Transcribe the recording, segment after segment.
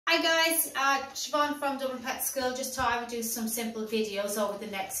Hi guys, Siobhan from Dublin Pet School. Just thought I would do some simple videos over the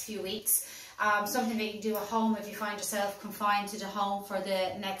next few weeks. Something that you can do at home if you find yourself confined to the home for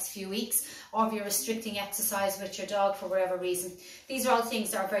the next few weeks, or if you're restricting exercise with your dog for whatever reason. These are all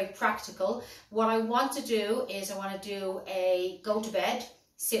things that are very practical. What I want to do is I want to do a go to bed,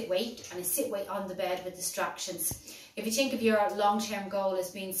 sit wait, and a sit wait on the bed with distractions. If you think of your long-term goal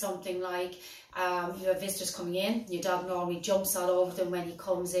as being something like you have visitors coming in, your dog normally jumps all over them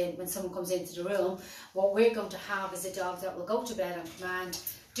when someone comes into the room. What we're going to have is a dog that will go to bed on command,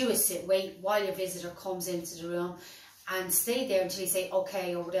 do a sit wait while your visitor comes into the room, and stay there until you say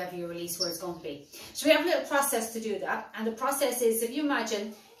okay or whatever your release word is going to be. So we have a little process to do that, and the process is, if you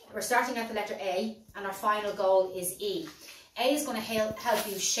imagine we're starting at the letter A and our final goal is E. A is going to help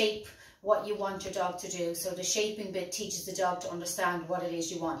you shape what you want your dog to do. So the shaping bit teaches the dog to understand what it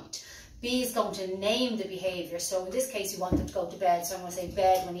is you want. B is going to name the behaviour. So in this case, you want them to go to bed. So I'm going to say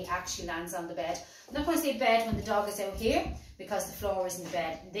bed when he actually lands on the bed. I'm not going to say bed when the dog is out here, because the floor isn't the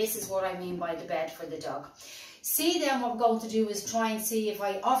bed. This is what I mean by the bed for the dog. C, then what we're going to do is try and see if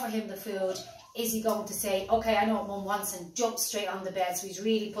I offer him the food, is he going to say, okay, I know what mum wants, and jump straight on the bed. So he's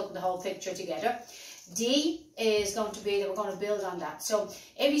really putting the whole picture together. D is going to be that we're going to build on that. So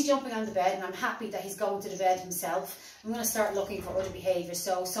if he's jumping on the bed and I'm happy that he's going to the bed himself, I'm going to start looking for other behaviours.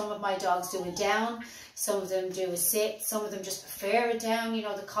 So some of my dogs do a down, some of them do a sit, some of them just prefer a down. You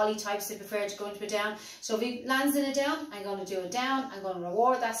know, the collie types, they prefer to go into a down. So if he lands in a down, I'm going to do a down, I'm going to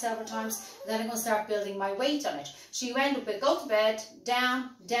reward that several times, then I'm going to start building my weight on it. So you end up with go to bed,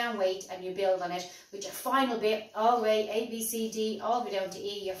 down, down weight, and you build on it with your final bit all the way, A, B, C, D, all the way down to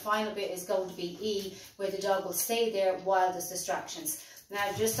E. Your final bit is going to be E, where the dog will stay there while there's distractions.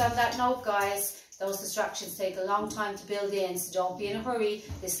 Now, just on that note, guys, those distractions take a long time to build in, so don't be in a hurry.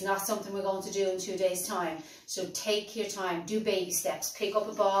 This is not something we're going to do in 2 days' time. So take your time, do baby steps. Pick up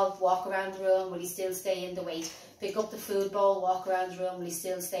a ball, walk around the room, will he still stay in the weight? Pick up the food bowl, walk around the room, will he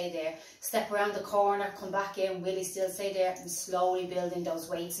still stay there? Step around the corner, come back in, will he still stay there? And slowly building those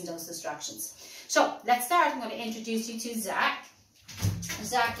weights and those distractions. So let's start. I'm going to introduce you to Zach.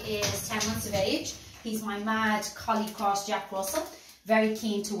 Zach is 10 months of age. He's my mad collie cross Jack Russell. Very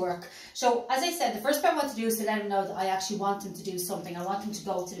keen to work. So as I said, the first part I want to do is to let him know that I actually want him to do something. I want him to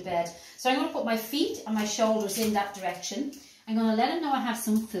go to the bed. So I'm going to put my feet and my shoulders in that direction. I'm going to let him know I have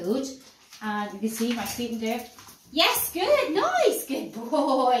some food. And you can see my feet in there. Yes, good, nice, good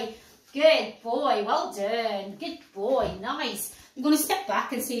boy. Good boy, well done. Good boy, nice. I'm going to step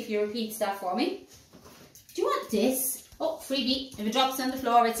back and see if he repeats that for me. Do you want this? Oh, freebie. If it drops on the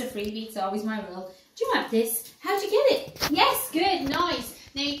floor, it's a freebie. It's always my rule. Do you want this? How'd you get it? Yes, good, nice.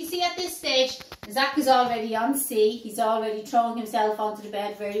 Now you can see at this stage, Zach is already on C. He's already throwing himself onto the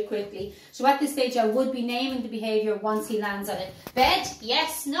bed very quickly. So at this stage, I would be naming the behaviour once he lands on it. Bed,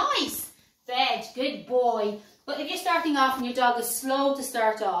 yes, nice. Bed, good boy. But if you're starting off and your dog is slow to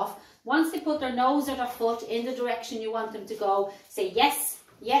start off, once they put their nose or their foot in the direction you want them to go, say yes,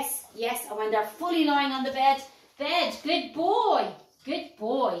 yes, yes. And when they're fully lying on the bed, bed, good boy, good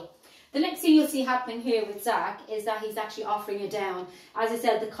boy. The next thing you'll see happening here with Zach is that he's actually offering a down. As I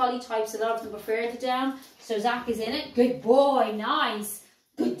said, the collie types, a lot of them prefer the down. So Zach is in it. Good boy, nice.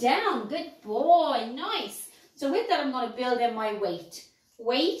 Good down, good boy, nice. So with that, I'm going to build in my weight.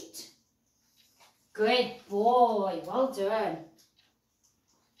 Weight. Good boy, well done.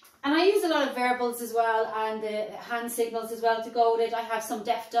 And I use a lot of verbals as well, and hand signals as well to go with it. I have some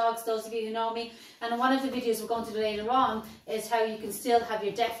deaf dogs, those of you who know me. And in one of the videos we're going to do later on is how you can still have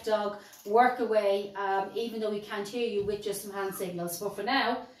your deaf dog work away, even though we can't hear you, with just some hand signals. But for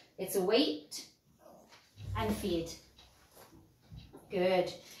now, it's a wait and feed.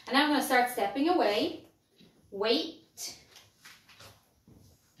 Good. And now I'm going to start stepping away. Wait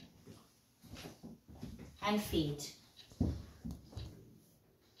and feed.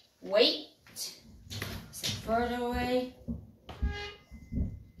 Wait, step further away,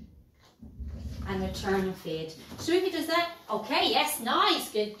 and return and feed. So if he does that, okay, yes,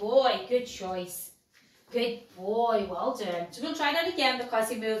 nice, good boy, good choice. Good boy, well done. So we'll try that again because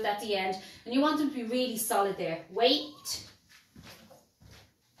he moved at the end, and you want him to be really solid there. Wait.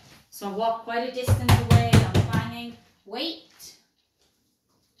 So walk quite a distance away, I'm planning. Wait.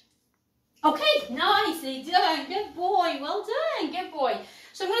 Okay, nicely done, good boy, well done, good boy.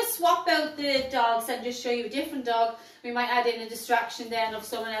 So I'm going to swap out the dogs and just show you a different dog. We might add in a distraction then of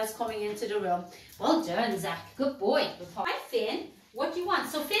someone else coming into the room. Well done, Zach. Good boy. Hi, Finn. What do you want?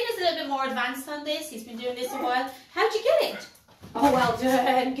 So Finn is a little bit more advanced on this. He's been doing this a while. How'd you get it? Oh, well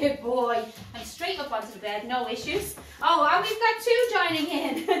done. Good boy. And straight up onto the bed. No issues. Oh, and we've got two joining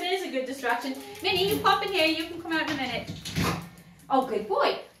in. There's a good distraction. Minnie, you pop in here. You can come out in a minute. Oh, good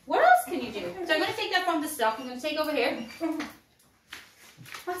boy. stock. I'm going to take over here.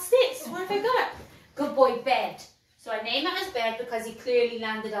 What's this? What have I got? Good boy, bed. So I name it as bed because he clearly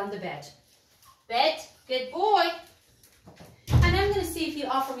landed on the bed. Bed, good boy. And I'm going to see if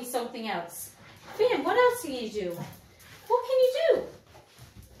he'll offer me something else. Finn, what else can you do? What can you do?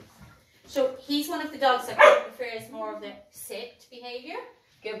 So he's one of the dogs that prefers more of the sit behaviour.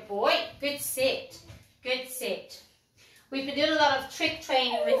 Good boy. Good sit. Good sit. We've been doing a lot of trick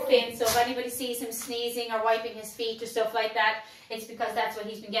training with Finn, so if anybody sees him sneezing or wiping his feet or stuff like that, it's because that's what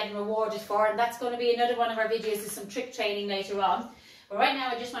he's been getting rewarded for, and that's going to be another one of our videos, is some trick training later on. But right now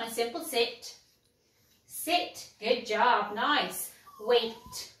I just want a simple sit. Sit. Good job. Nice.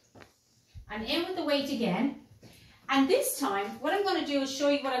 Wait. And in with the weight again. And this time, what I'm going to do is show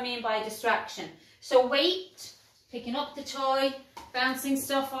you what I mean by a distraction. So wait, picking up the toy, bouncing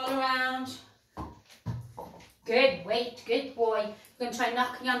stuff all around. Good, wait, good boy. I'm going to try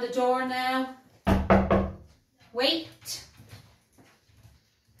knocking on the door now. Wait.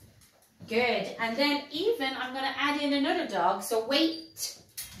 Good. And then even, I'm going to add in another dog. So wait.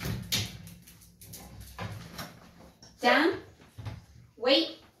 Down.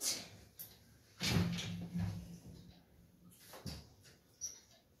 Wait.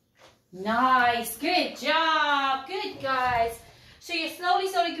 Nice, good job, good guys. So you're slowly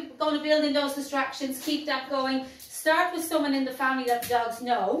going to build in those distractions, keep that going. Start with someone in the family that the dogs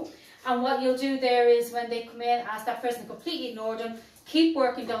know, and what you'll do there is when they come in, ask that person to completely ignore them, keep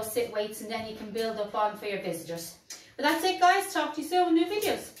working those sit waits, and then you can build up on for your visitors. But that's it guys, talk to you soon with new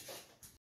videos.